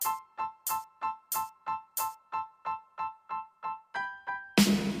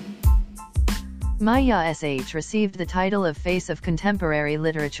Maya Sh received the title of Face of Contemporary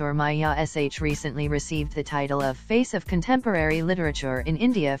Literature. Maya Sh recently received the title of Face of Contemporary Literature in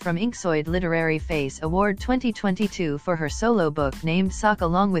India from Inksoid Literary Face Award 2022 for her solo book named Sock.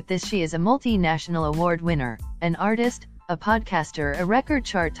 Along with this, she is a multi-national award winner, an artist, a podcaster, a record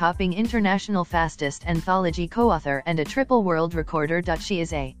chart-topping international fastest anthology co-author, and a triple world recorder. She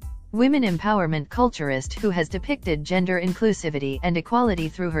is a women empowerment culturist who has depicted gender inclusivity and equality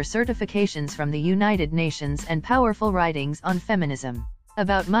through her certifications from the United Nations and powerful writings on feminism.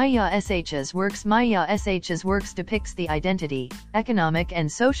 About Maya Sh's works. Maya Sh's works depicts the identity, economic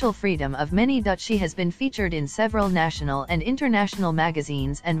and social freedom of many. She has been featured in several national and international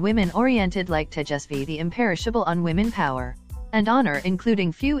magazines and women-oriented like Tejasvi, The Imperishable, on women power and honor,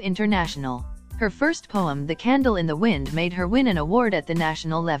 including few international. Her first poem, The Candle in the Wind, made her win an award at the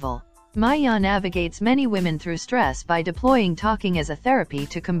national level. Maya navigates many women through stress by deploying talking as a therapy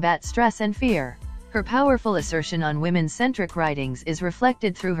to combat stress and fear. Her powerful assertion on women-centric writings is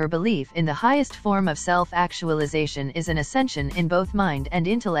reflected through her belief in the highest form of self-actualization is an ascension in both mind and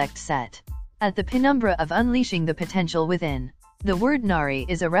intellect set at the penumbra of unleashing the potential within. The word Nari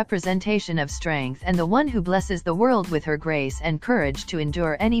is a representation of strength and the one who blesses the world with her grace and courage to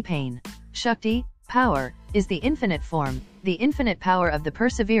endure any pain. Shakti, power, is the infinite form, the infinite power of the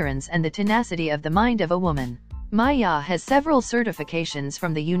perseverance and the tenacity of the mind of a woman. Maya has several certifications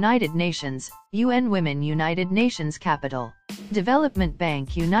from the United Nations, UN Women, United Nations Capital Development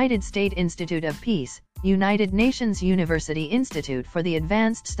Bank, United States Institute of Peace, United Nations University Institute for the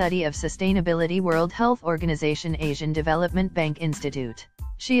Advanced Study of Sustainability, World Health Organization, Asian Development Bank Institute.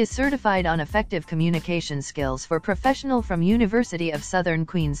 She is certified on effective communication skills for professional from University of Southern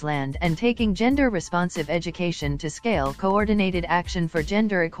Queensland and taking gender-responsive education to scale, coordinated action for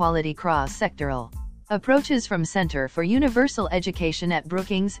gender equality cross-sectoral approaches from Center for Universal Education at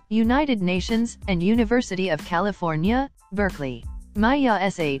Brookings, United Nations, and University of California, Berkeley.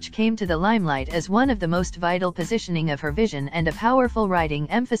 Maya Sh came to the limelight as one of the most vital positioning of her vision and a powerful writing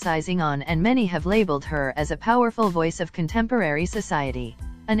emphasizing on, and many have labeled her as a powerful voice of contemporary society.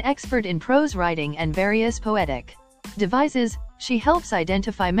 An expert in prose writing and various poetic devices, she helps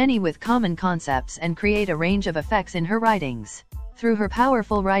identify many with common concepts and create a range of effects in her writings. Through her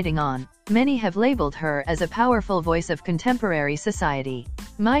powerful writing on, many have labeled her as a powerful voice of contemporary society.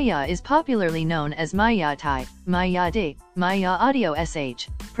 Maya is popularly known as Maya Tai, Maya De, Maya Audio Sh,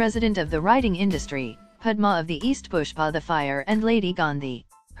 President of the Writing Industry, Padma of the East, Pushpa the Fire, and Lady Gandhi.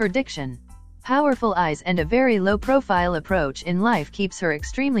 Her diction, powerful eyes, and a very low-profile approach in life keeps her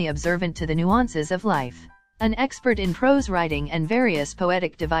extremely observant to the nuances of life. An expert in prose writing and various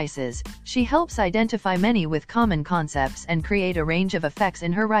poetic devices, she helps identify many with common concepts and create a range of effects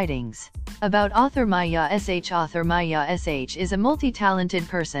in her writings. About author Maya Sh. Author Maya Sh is a multi-talented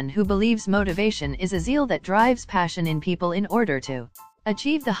person who believes motivation is a zeal that drives passion in people in order to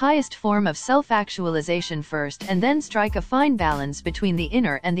achieve the highest form of self-actualization first and then strike a fine balance between the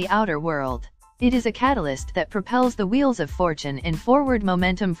inner and the outer world. It is a catalyst that propels the wheels of fortune in forward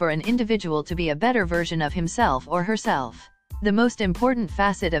momentum for an individual to be a better version of himself or herself. The most important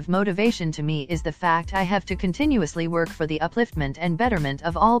facet of motivation to me is the fact I have to continuously work for the upliftment and betterment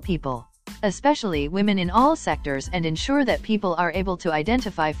of all people, especially women in all sectors, and ensure that people are able to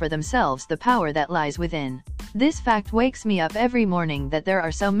identify for themselves the power that lies within. This fact wakes me up every morning, that there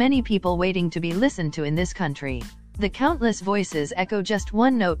are so many people waiting to be listened to in this country. The countless voices echo just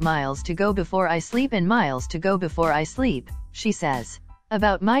one note: miles to go before I sleep and miles to go before I sleep, she says.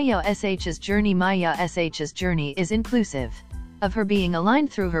 About Maya Sh's journey. Maya Sh's journey is inclusive of her being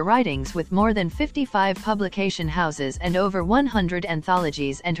aligned through her writings with more than 55 publication houses and over 100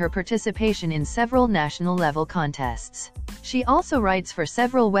 anthologies, and her participation in several national-level contests. She also writes for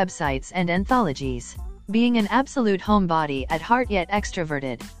several websites and anthologies. Being an absolute homebody at heart yet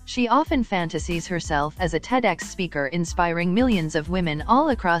extroverted, she often fantasies herself as a TEDx speaker inspiring millions of women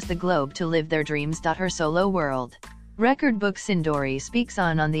all across the globe to live their dreams. Her solo world record book Sindori speaks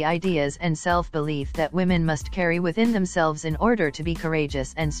on the ideas and self-belief that women must carry within themselves in order to be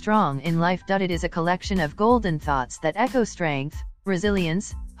courageous and strong in life. It is a collection of golden thoughts that echo strength,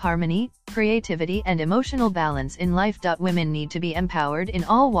 resilience, harmony, creativity, and emotional balance in life. Women need to be empowered in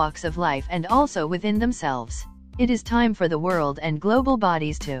all walks of life and also within themselves. It is time for the world and global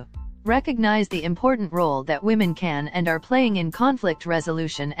bodies to recognize the important role that women can and are playing in conflict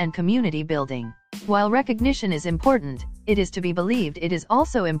resolution and community building. While recognition is important, it is to be believed it is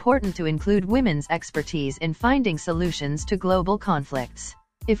also important to include women's expertise in finding solutions to global conflicts.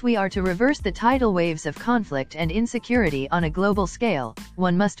 If we are to reverse the tidal waves of conflict and insecurity on a global scale,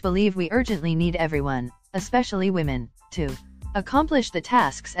 one must believe we urgently need everyone, especially women, to accomplish the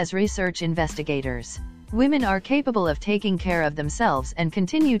tasks as research investigators. Women are capable of taking care of themselves and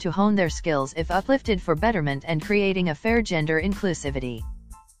continue to hone their skills if uplifted for betterment and creating a fair gender inclusivity.